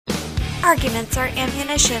Arguments are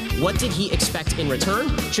ammunition. What did he expect in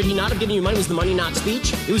return? Should he not have given you money? Was the money not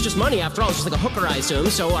speech? It was just money after all. It's just like a hooker, I assume.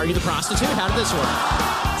 So are you the prostitute? How did this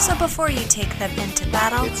work? So before you take them into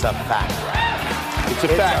battle, It's a fact. It's a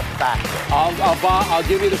fact. I'll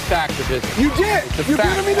give you the fact of this. You did! You're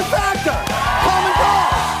giving me the factor! Common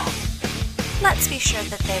cause! let's be sure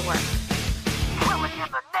that they work. Killing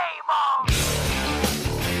in the name of...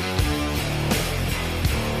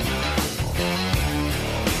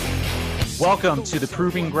 Welcome to The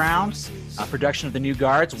Proving Ground, a production of The New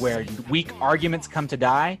Guards, where weak arguments come to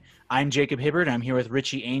die. I'm Jacob Hibbert. I'm here with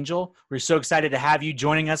Richie Angel. We're so excited to have you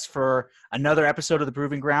joining us for another episode of The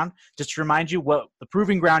Proving Ground. Just to remind you what The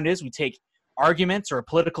Proving Ground is, we take arguments or a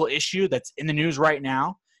political issue that's in the news right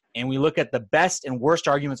now, and we look at the best and worst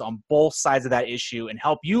arguments on both sides of that issue and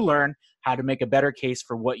help you learn how to make a better case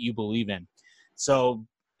for what you believe in. So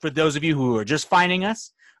for those of you who are just finding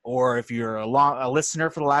us, or if you're a listener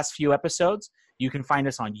for the last few episodes, you can find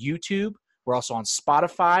us on YouTube. We're also on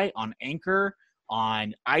Spotify, on Anchor,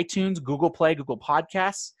 on iTunes, Google Play, Google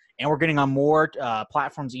Podcasts, and we're getting on more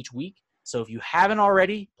platforms each week. So if you haven't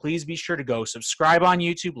already, please be sure to go subscribe on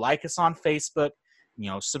YouTube, like us on Facebook,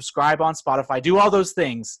 subscribe on Spotify, do all those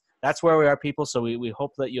things. That's where we are, people. So we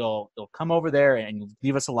hope that you'll come over there and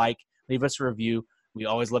leave us a like, leave us a review. We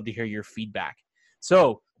always love to hear your feedback.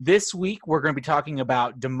 So this week, we're going to be talking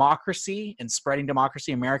about democracy and spreading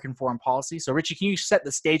democracy, American foreign policy. So Richie, can you set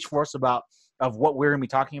the stage for us of what we're going to be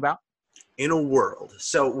talking about? In a world.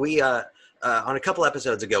 So we, on a couple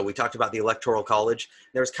episodes ago, we talked about the Electoral College.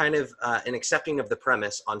 There was kind of an accepting of the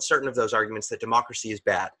premise on certain of those arguments that democracy is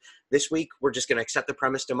bad. This week, we're just going to accept the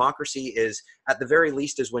premise democracy is, at the very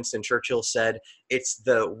least, as Winston Churchill said, it's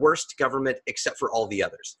the worst government except for all the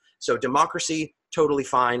others. So democracy, totally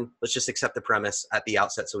fine. Let's just accept the premise at the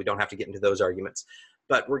outset so we don't have to get into those arguments.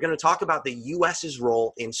 But we're going to talk about the U.S.'s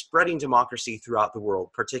role in spreading democracy throughout the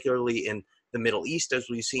world, particularly in the Middle East, as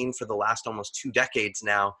we've seen for the last almost 2 decades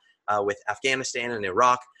now, with Afghanistan and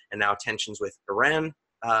Iraq, and now tensions with Iran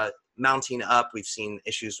mounting up. We've seen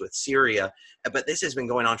issues with Syria, but this has been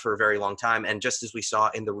going on for a very long time. And just as we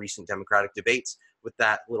saw in the recent Democratic debates with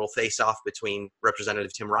that little face-off between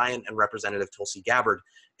Representative Tim Ryan and Representative Tulsi Gabbard,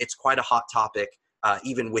 it's quite a hot topic,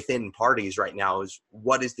 even within parties right now, is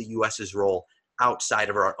what is the U.S.'s role outside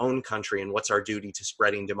of our own country, and what's our duty to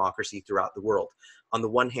spreading democracy throughout the world? On the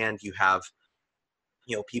one hand, you have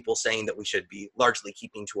people saying that we should be largely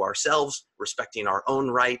keeping to ourselves, respecting our own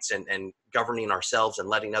rights and governing ourselves and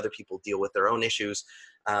letting other people deal with their own issues.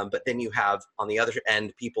 But then you have, on the other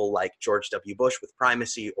end, people like George W. Bush with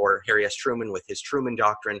primacy, or Harry S. Truman with his Truman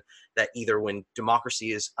Doctrine, that either when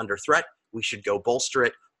democracy is under threat, we should go bolster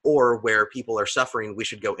it, or where people are suffering, we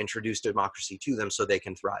should go introduce democracy to them so they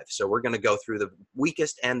can thrive. So we're going to go through the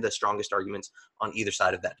weakest and the strongest arguments on either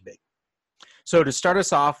side of that debate. So to start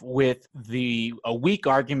us off with a weak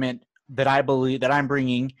argument that I believe that I'm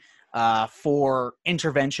bringing for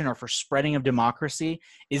intervention or for spreading of democracy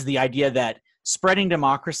is the idea that spreading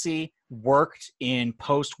democracy worked in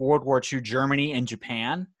post-World War II Germany and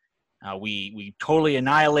Japan. We totally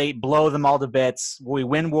annihilate, blow them all to bits. We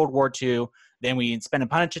win World War II. Then we spend a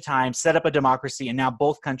bunch of time, set up a democracy, and now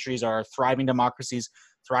both countries are thriving democracies,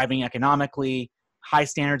 thriving economically, high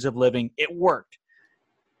standards of living. It worked.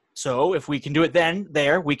 So if we can do it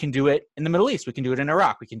we can do it in the Middle East. We can do it in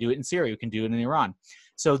Iraq. We can do it in Syria. We can do it in Iran.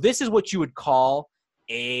 So this is what you would call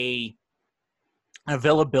an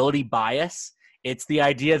availability bias. It's the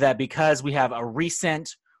idea that because we have a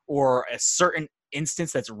recent or a certain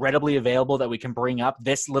instance that's readily available that we can bring up,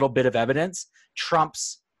 this little bit of evidence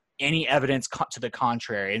trumps any evidence to the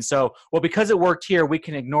contrary. And so, because it worked here, we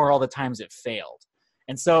can ignore all the times it failed.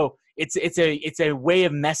 And so it's a way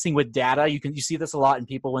of messing with data. You see this a lot in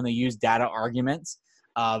people when they use data arguments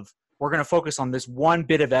of, we're going to focus on this one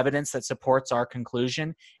bit of evidence that supports our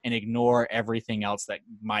conclusion and ignore everything else that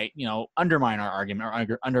might, undermine our argument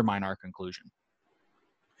or undermine our conclusion.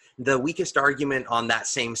 The weakest argument on that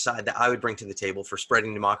same side that I would bring to the table for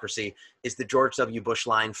spreading democracy is the George W. Bush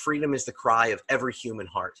line, "Freedom is the cry of every human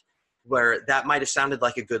heart," where that might have sounded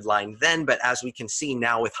like a good line then, but as we can see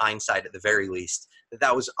now with hindsight at the very least,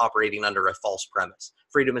 that was operating under a false premise.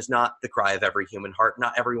 Freedom is not the cry of every human heart.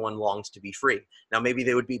 Not everyone longs to be free. Now, maybe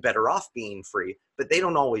they would be better off being free, but they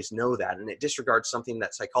don't always know that, and it disregards something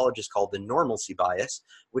that psychologists call the normalcy bias,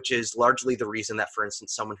 which is largely the reason that, for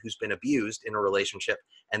instance, someone who's been abused in a relationship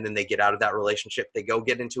and then they get out of that relationship, they go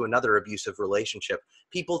get into another abusive relationship.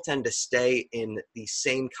 People tend to stay in the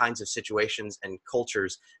same kinds of situations and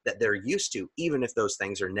cultures that they're used to, even if those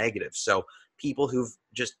things are negative. So people who've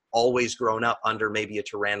just always grown up under maybe a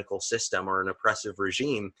tyrannical system or an oppressive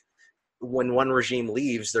regime, when one regime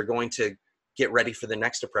leaves, they're going to get ready for the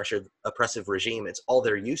next oppressive regime. It's all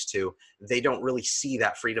they're used to. They don't really see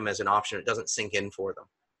that freedom as an option. It doesn't sink in for them.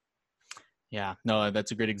 Yeah, no,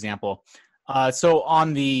 that's a great example. So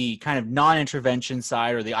on the kind of non-intervention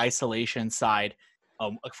side or the isolation side,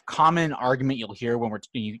 a common argument you'll hear when we're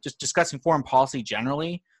just discussing foreign policy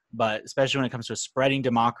generally, but especially when it comes to spreading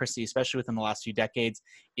democracy, especially within the last few decades,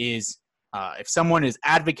 is if someone is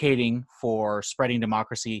advocating for spreading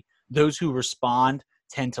democracy, those who respond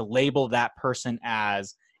tend to label that person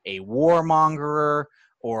as a warmonger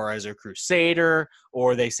or as a crusader,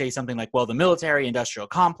 or they say something like, well, the military-industrial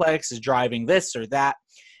complex is driving this or that.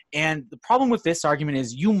 And the problem with this argument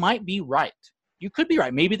is you might be right. You could be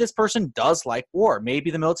right. Maybe this person does like war.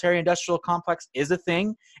 Maybe the military-industrial complex is a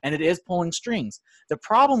thing, and it is pulling strings. The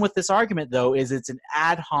problem with this argument, though, is it's an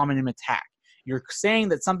ad hominem attack. You're saying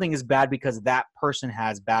that something is bad because that person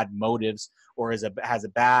has bad motives or is a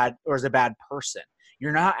bad person.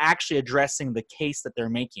 You're not actually addressing the case that they're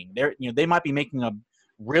making. They might be making a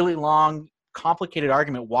really long, complicated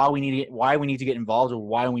argument why we need to get involved or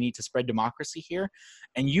why we need to spread democracy here,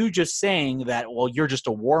 and you just saying that, well, you're just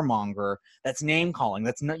a warmonger. That's name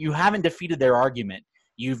calling. You haven't defeated their argument.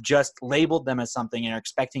 You've just labeled them as something and are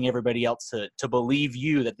expecting everybody else to believe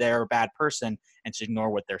you that they're a bad person and to ignore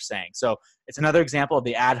what they're saying. So it's another example of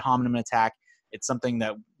the ad hominem attack. It's something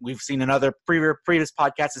that we've seen in other previous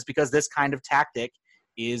podcasts. Is because this kind of tactic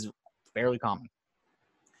is fairly common.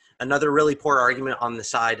 Another really poor argument on the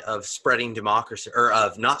side of spreading democracy, or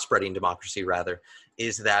of not spreading democracy rather,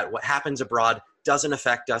 is that what happens abroad doesn't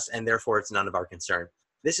affect us and therefore it's none of our concern.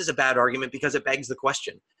 This is a bad argument because it begs the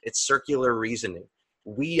question. It's circular reasoning.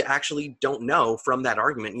 We actually don't know from that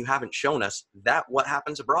argument. You haven't shown us that what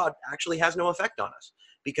happens abroad actually has no effect on us,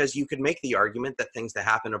 because you could make the argument that things that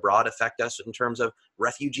happen abroad affect us in terms of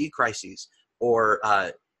refugee crises or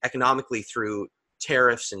economically through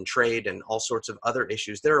tariffs and trade and all sorts of other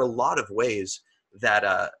issues. There are a lot of ways that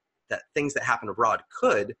that things that happen abroad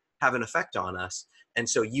could have an effect on us. And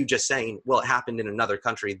so you just saying, well, it happened in another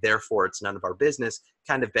country, therefore it's none of our business,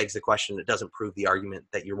 kind of begs the question. It doesn't prove the argument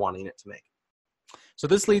that you're wanting it to make. So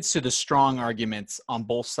this leads to the strong arguments on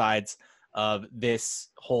both sides of this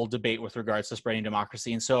whole debate with regards to spreading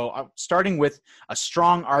democracy. And so starting with a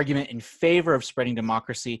strong argument in favor of spreading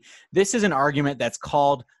democracy, this is an argument that's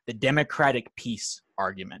called the democratic peace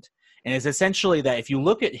argument. And it's essentially that if you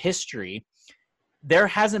look at history, there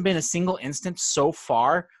hasn't been a single instance so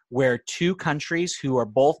far where two countries who are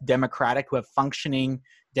both democratic, who have functioning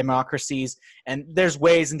democracies, and there's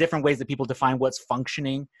different ways that people define what's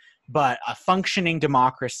functioning, but a functioning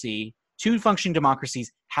democracy, two functioning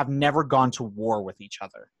democracies have never gone to war with each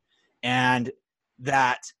other. And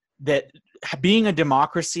that being a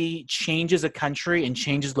democracy changes a country and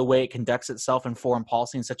changes the way it conducts itself in foreign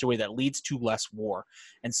policy in such a way that leads to less war.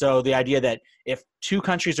 And so the idea that if two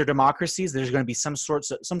countries are democracies, there's going to be some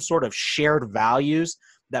sort of shared values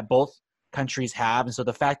that both countries have. And so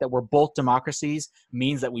the fact that we're both democracies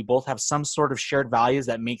means that we both have some sort of shared values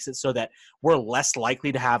that makes it so that we're less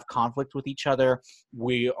likely to have conflict with each other.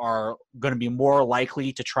 We are going to be more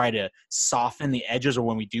likely to try to soften the edges, or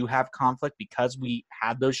when we do have conflict, because we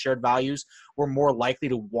have those shared values, we're more likely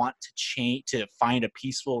to want to find a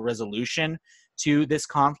peaceful resolution to this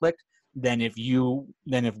conflict than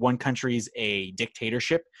if one country's a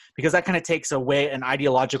dictatorship, because that kind of takes away an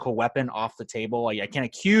ideological weapon off the table. I can't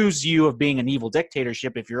accuse you of being an evil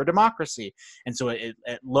dictatorship if you're a democracy. And so it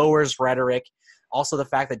lowers rhetoric. Also, the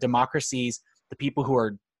fact that democracies, the people who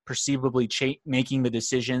are perceivably making the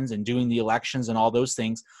decisions and doing the elections and all those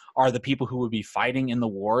things, are the people who would be fighting in the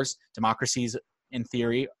wars. Democracies, in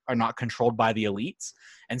theory, are not controlled by the elites.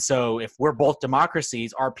 And so if we're both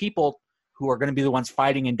democracies, our people who are going to be the ones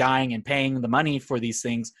fighting and dying and paying the money for these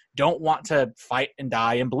things don't want to fight and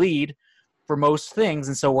die and bleed for most things.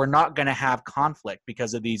 And so we're not going to have conflict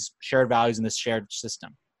because of these shared values in this shared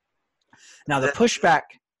system. Now, the pushback,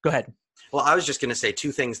 go ahead. Well, I was just going to say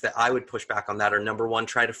two things that I would push back on that are, number one,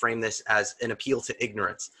 try to frame this as an appeal to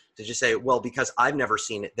ignorance. To just say, well, because I've never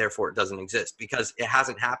seen it, therefore it doesn't exist. Because it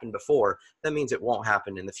hasn't happened before, that means it won't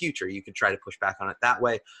happen in the future. You could try to push back on it that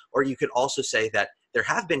way. Or you could also say that there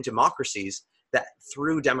have been democracies that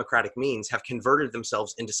through democratic means have converted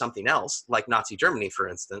themselves into something else, like Nazi Germany, for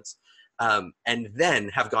instance, and then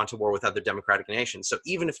have gone to war with other democratic nations. So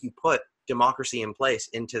even if you put democracy in place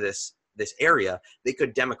into this area, they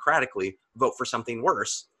could democratically vote for something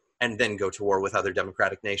worse and then go to war with other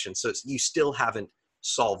democratic nations. So you still haven't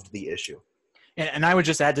solved the issue. And I would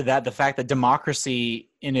just add to that the fact that democracy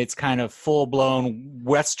in its kind of full-blown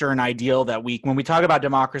Western ideal that when we talk about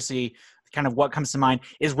democracy kind of what comes to mind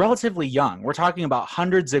is relatively young. We're talking about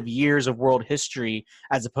hundreds of years of world history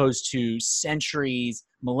as opposed to centuries,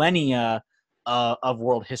 millennia of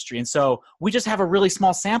world history. And so we just have a really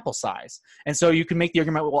small sample size. And so you can make the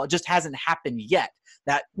argument, well, it just hasn't happened yet.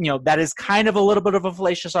 That, that is kind of a little bit of a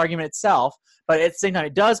fallacious argument itself, but at the same time,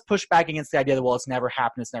 it does push back against the idea that, well, it's never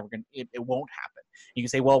happened, it won't happen. You can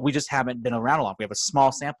say, well, we just haven't been around a lot. We have a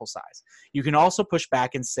small sample size. You can also push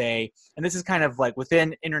back and say, and this is kind of like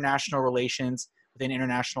within international relations, within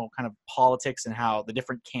international kind of politics and how the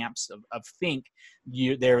different camps of think,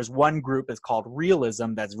 there's one group that's called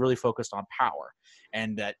realism that's really focused on power,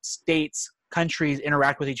 and that states, countries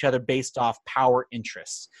interact with each other based off power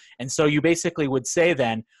interests. And so you basically would say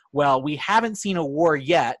then, well, we haven't seen a war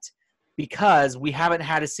yet because we haven't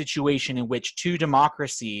had a situation in which two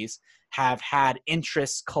democracies have had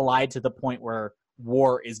interests collide to the point where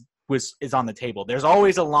war is on the table. There's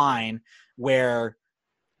always a line where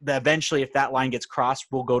eventually, if that line gets crossed,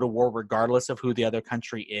 we'll go to war regardless of who the other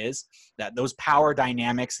country is. That those power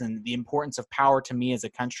dynamics and the importance of power to me as a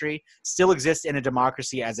country still exists in a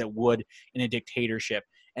democracy as it would in a dictatorship.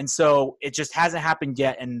 And so it just hasn't happened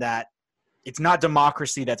yet, and that it's not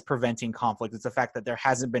democracy that's preventing conflict. It's the fact that there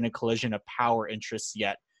hasn't been a collision of power interests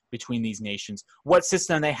yet between these nations. What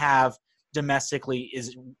system they have domestically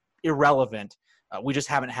is irrelevant. We just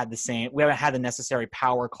haven't had we haven't had the necessary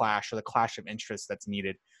power clash or the clash of interests that's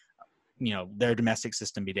needed. Their domestic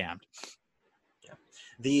system be damned. Yeah.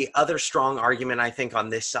 The other strong argument, I think, on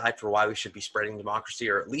this side for why we should be spreading democracy,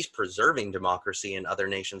 or at least preserving democracy in other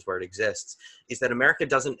nations where it exists, is that America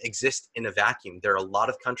doesn't exist in a vacuum. There are a lot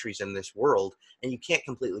of countries in this world, and you can't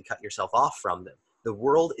completely cut yourself off from them. The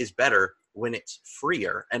world is better when it's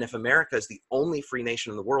freer. And if America is the only free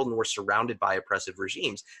nation in the world and we're surrounded by oppressive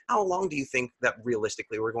regimes, how long do you think that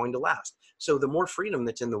realistically we're going to last? So the more freedom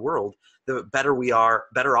that's in the world, the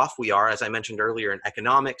better off we are, as I mentioned earlier, in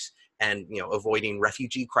economics and avoiding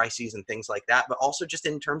refugee crises and things like that, but also just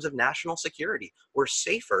in terms of national security. We're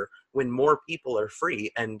safer when more people are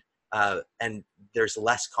free and there's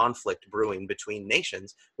less conflict brewing between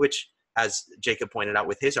nations, which, as Jacob pointed out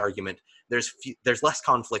with his argument, there's less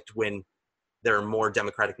conflict when there are more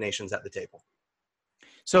democratic nations at the table.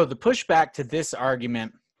 So the pushback to this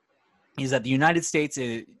argument is that the United States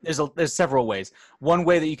there's several ways. One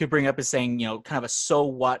way that you could bring up is saying, kind of a so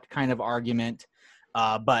what kind of argument.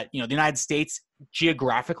 But the United States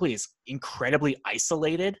geographically is incredibly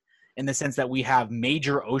isolated in the sense that we have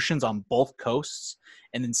major oceans on both coasts.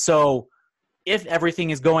 And then so if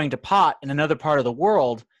everything is going to pot in another part of the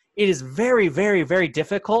world, it is very, very, very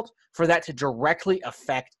difficult for that to directly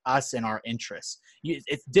affect us and our interests.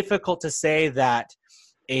 It's difficult to say that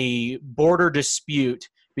a border dispute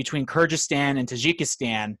between Kyrgyzstan and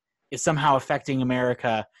Tajikistan is somehow affecting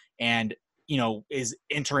America and, is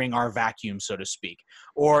entering our vacuum, so to speak.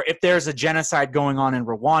 Or if there's a genocide going on in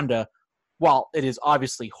Rwanda, while it is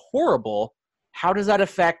obviously horrible, how does that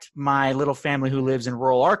affect my little family who lives in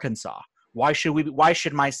rural Arkansas? Why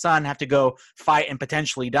should my son have to go fight and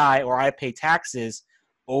potentially die, or I pay taxes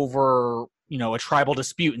over, a tribal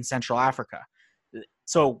dispute in Central Africa?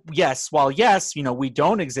 So yes, we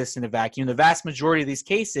don't exist in a vacuum. The vast majority of these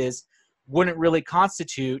cases wouldn't really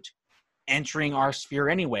constitute entering our sphere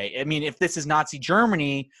anyway. I mean, if this is Nazi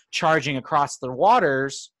Germany charging across the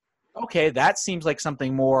waters, okay, that seems like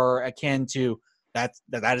something more akin to that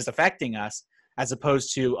is affecting us, as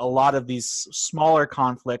opposed to a lot of these smaller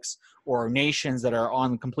conflicts or nations that are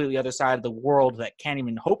on the completely other side of the world that can't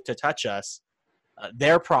even hope to touch us,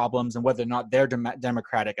 their problems and whether or not they're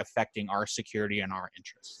democratic affecting our security and our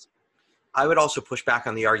interests. I would also push back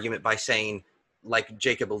on the argument by saying, like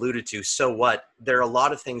Jacob alluded to, so what? There are a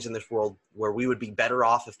lot of things in this world where we would be better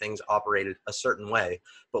off if things operated a certain way.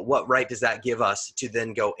 But what right does that give us to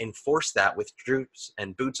then go enforce that with troops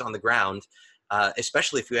and boots on the ground,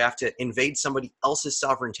 especially if we have to invade somebody else's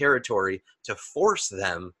sovereign territory to force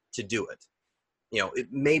them to do it?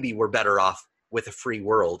 Maybe we're better off with a free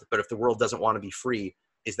world, but if the world doesn't want to be free,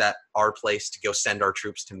 is that our place to go send our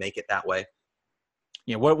troops to make it that way?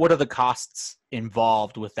 Yeah, what are the costs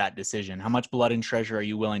involved with that decision? How much blood and treasure are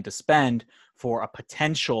you willing to spend for a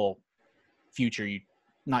potential future,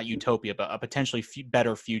 not utopia, but a potentially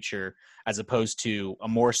better future, as opposed to a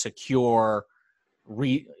more secure,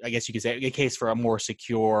 I guess you could say, a case for a more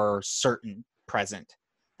secure, certain present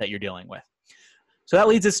that you're dealing with? So that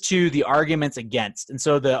leads us to the arguments against. And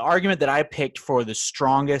so the argument that I picked for the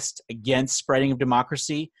strongest against spreading of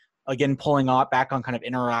democracy, again, pulling back on kind of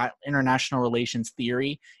international relations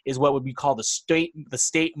theory, is what would be called the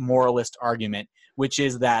state moralist argument, which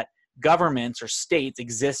is that governments or states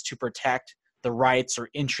exist to protect the rights or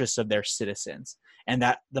interests of their citizens. and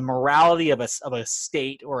that the morality of a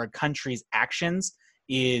state or a country's actions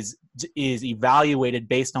is evaluated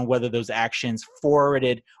based on whether those actions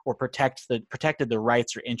forwarded or protected the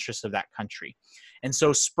rights or interests of that country. And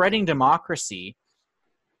so spreading democracy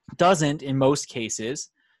doesn't, in most cases,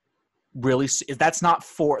 really, that's not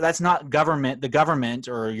the government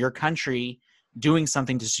or your country doing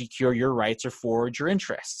something to secure your rights or forward your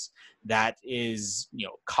interests. That is,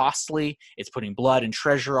 costly. It's putting blood and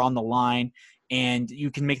treasure on the line. And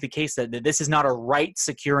you can make the case that this is not a right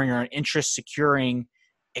securing or an interest securing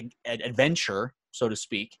adventure, so to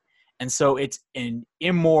speak. And so it's an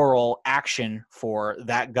immoral action for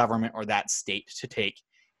that government or that state to take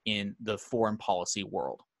in the foreign policy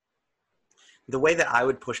world. The way that I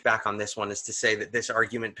would push back on this one is to say that this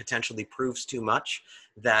argument potentially proves too much,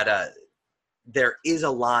 that there is a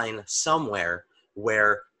line somewhere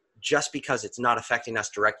where just because it's not affecting us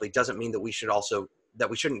directly doesn't mean that we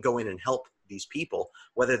shouldn't go in and help these people,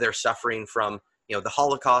 whether they're suffering from the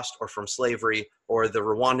Holocaust or from slavery or the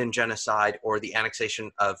Rwandan genocide or the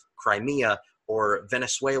annexation of Crimea or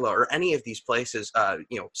Venezuela or any of these places,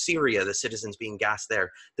 Syria, the citizens being gassed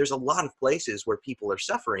there. There's a lot of places where people are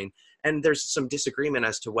suffering, and there's some disagreement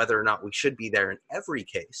as to whether or not we should be there in every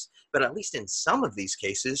case, but at least in some of these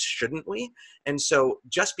cases, shouldn't we? And so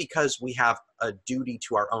just because we have a duty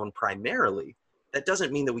to our own primarily, that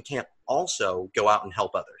doesn't mean that we can't also go out and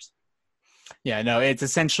help others. Yeah, no, it's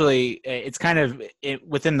essentially, it's kind of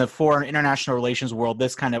within the foreign international relations world,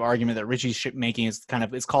 this kind of argument that Richie's making is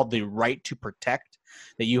it's called the right to protect,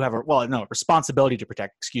 that you have responsibility to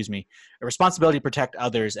protect, a responsibility to protect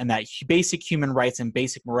others, and that basic human rights and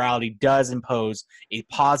basic morality does impose a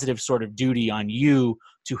positive sort of duty on you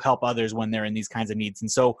to help others when they're in these kinds of needs.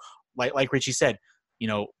 And so, like Richie said,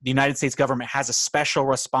 the United States government has a special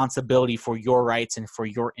responsibility for your rights and for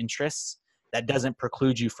your interests. That doesn't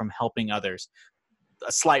preclude you from helping others.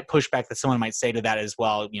 A slight pushback that someone might say to that is,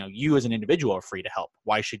 well, you as an individual are free to help.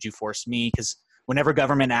 Why should you force me? Because whenever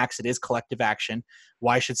government acts, it is collective action.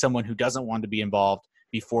 Why should someone who doesn't want to be involved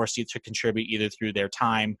be forced to contribute either through their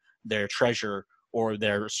time, their treasure, or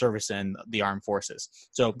their service in the armed forces?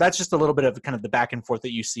 So that's just a little bit of kind of the back and forth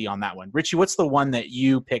that you see on that one. Richie, what's the one that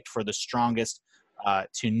you picked for the strongest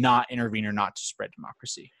to not intervene or not to spread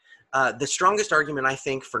democracy? The strongest argument, I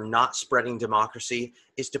think, for not spreading democracy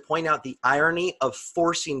is to point out the irony of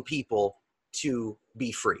forcing people to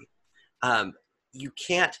be free. You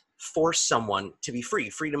can't force someone to be free.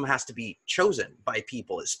 Freedom has to be chosen by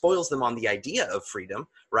people. It spoils them on the idea of freedom,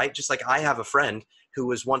 right? Just like I have a friend who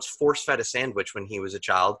was once force-fed a sandwich when he was a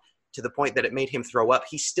child to the point that it made him throw up.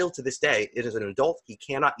 He still, to this day, as an adult, he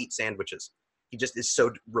cannot eat sandwiches. He just is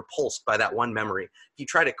so repulsed by that one memory. If you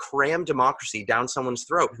try to cram democracy down someone's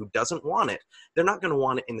throat who doesn't want it, they're not going to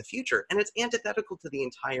want it in the future. And it's antithetical to the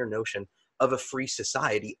entire notion of a free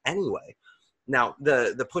society anyway. Now,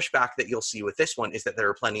 the pushback that you'll see with this one is that there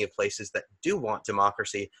are plenty of places that do want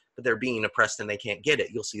democracy, but they're being oppressed and they can't get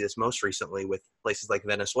it. You'll see this most recently with places like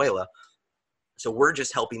Venezuela. So we're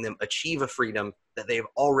just helping them achieve a freedom that they've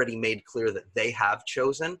already made clear that they have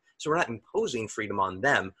chosen. So we're not imposing freedom on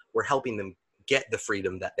them. We're helping them get the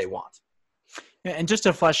freedom that they want. And just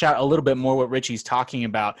to flesh out a little bit more what Richie's talking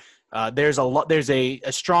about, there's a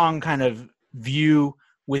strong kind of view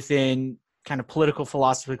within kind of political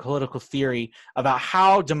philosophy, political theory about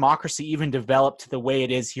how democracy even developed the way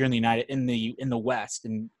it is here in the West,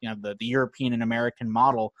 and the European and American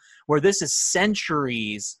model, where this is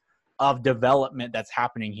centuries of development that's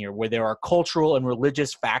happening here, where there are cultural and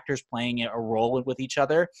religious factors playing a role with each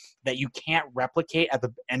other that you can't replicate at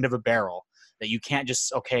the end of a barrel. That you can't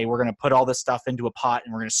just, okay, we're going to put all this stuff into a pot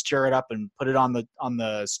and we're going to stir it up and put it on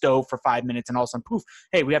the stove for 5 minutes and all of a sudden, poof,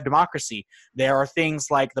 hey, we have democracy. There are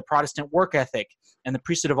things like the Protestant work ethic and the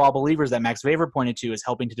priesthood of all believers that Max Weber pointed to as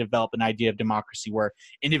helping to develop an idea of democracy where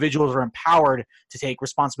individuals are empowered to take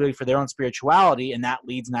responsibility for their own spirituality, and that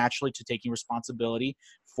leads naturally to taking responsibility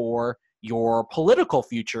for your political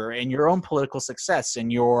future and your own political success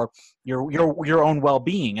and your own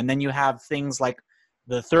well-being. And then you have things like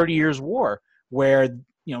the 30 Years' War, where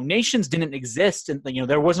nations didn't exist, and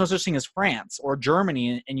there was no such thing as France or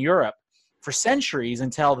Germany in Europe for centuries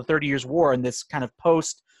until the 30 Years' War and this kind of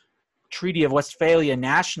post-Treaty of Westphalia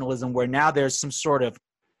nationalism, where now there's some sort of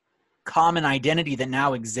common identity that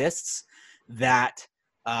now exists that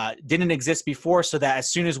didn't exist before, so that as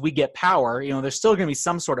soon as we get power, there's still going to be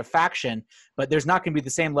some sort of faction, but there's not going to be the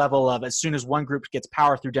same level of, as soon as one group gets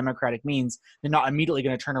power through democratic means, they're not immediately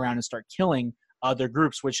going to turn around and start killing other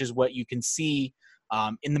groups, which is what you can see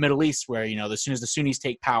in the Middle East, where as soon as the Sunnis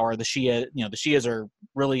take power, the Shias are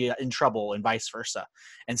really in trouble, and vice versa.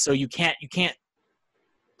 And so you can't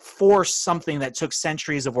force something that took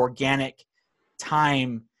centuries of organic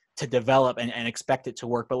time to develop and expect it to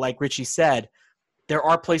work. But like Richie said, there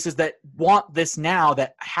are places that want this now,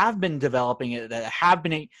 that have been developing it, that have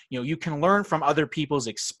been, you can learn from other people's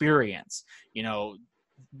experience.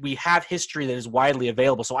 We have history that is widely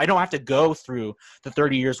available. So I don't have to go through the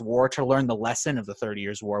 30 Years' War to learn the lesson of the 30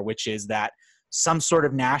 Years' War, which is that some sort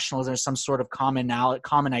of nationalism or some sort of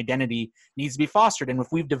common identity needs to be fostered. And if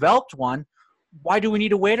we've developed one, why do we need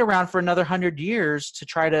to wait around for another 100 years to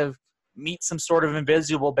try to meet some sort of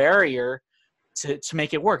invisible barrier to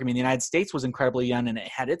make it work? I mean, the United States was incredibly young, and it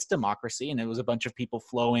had its democracy, and it was a bunch of people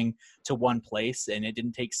flowing to one place, and it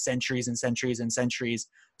didn't take centuries and centuries and centuries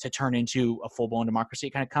to turn into a full-blown democracy.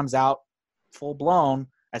 It kind of comes out full-blown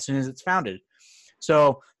as soon as it's founded.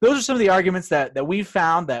 So those are some of the arguments that we've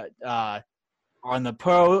found that on the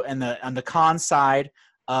pro and on the con side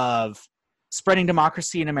of spreading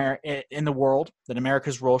democracy in the world, that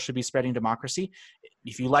America's role should be spreading democracy.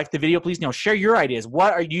 If you like the video, please share your ideas.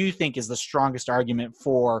 What do you think is the strongest argument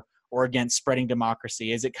for or against spreading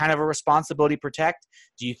democracy? Is it kind of a responsibility to protect?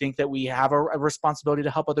 Do you think that we have a responsibility to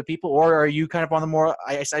help other people? Or are you kind of on the more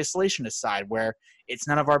isolationist side where it's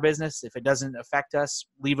none of our business? If it doesn't affect us,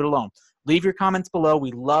 leave it alone. Leave your comments below.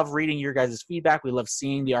 We love reading your guys' feedback. We love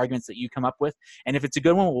seeing the arguments that you come up with. And if it's a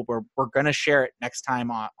good one, we're going to share it next time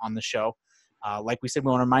on the show. Like we said, we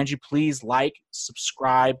want to remind you, please like,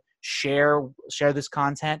 subscribe, share this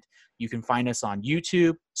content. You can find us on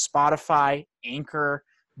YouTube, Spotify, Anchor,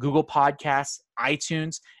 Google Podcasts,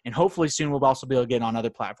 iTunes, and hopefully soon we'll also be able to get on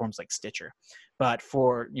other platforms like Stitcher. But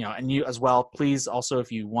and you as well, please also,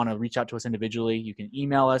 if you want to reach out to us individually, you can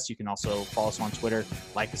email us. You can also follow us on Twitter,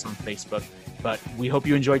 like us on Facebook. But we hope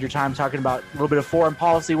you enjoyed your time talking about a little bit of foreign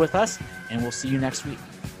policy with us, and we'll see you next week.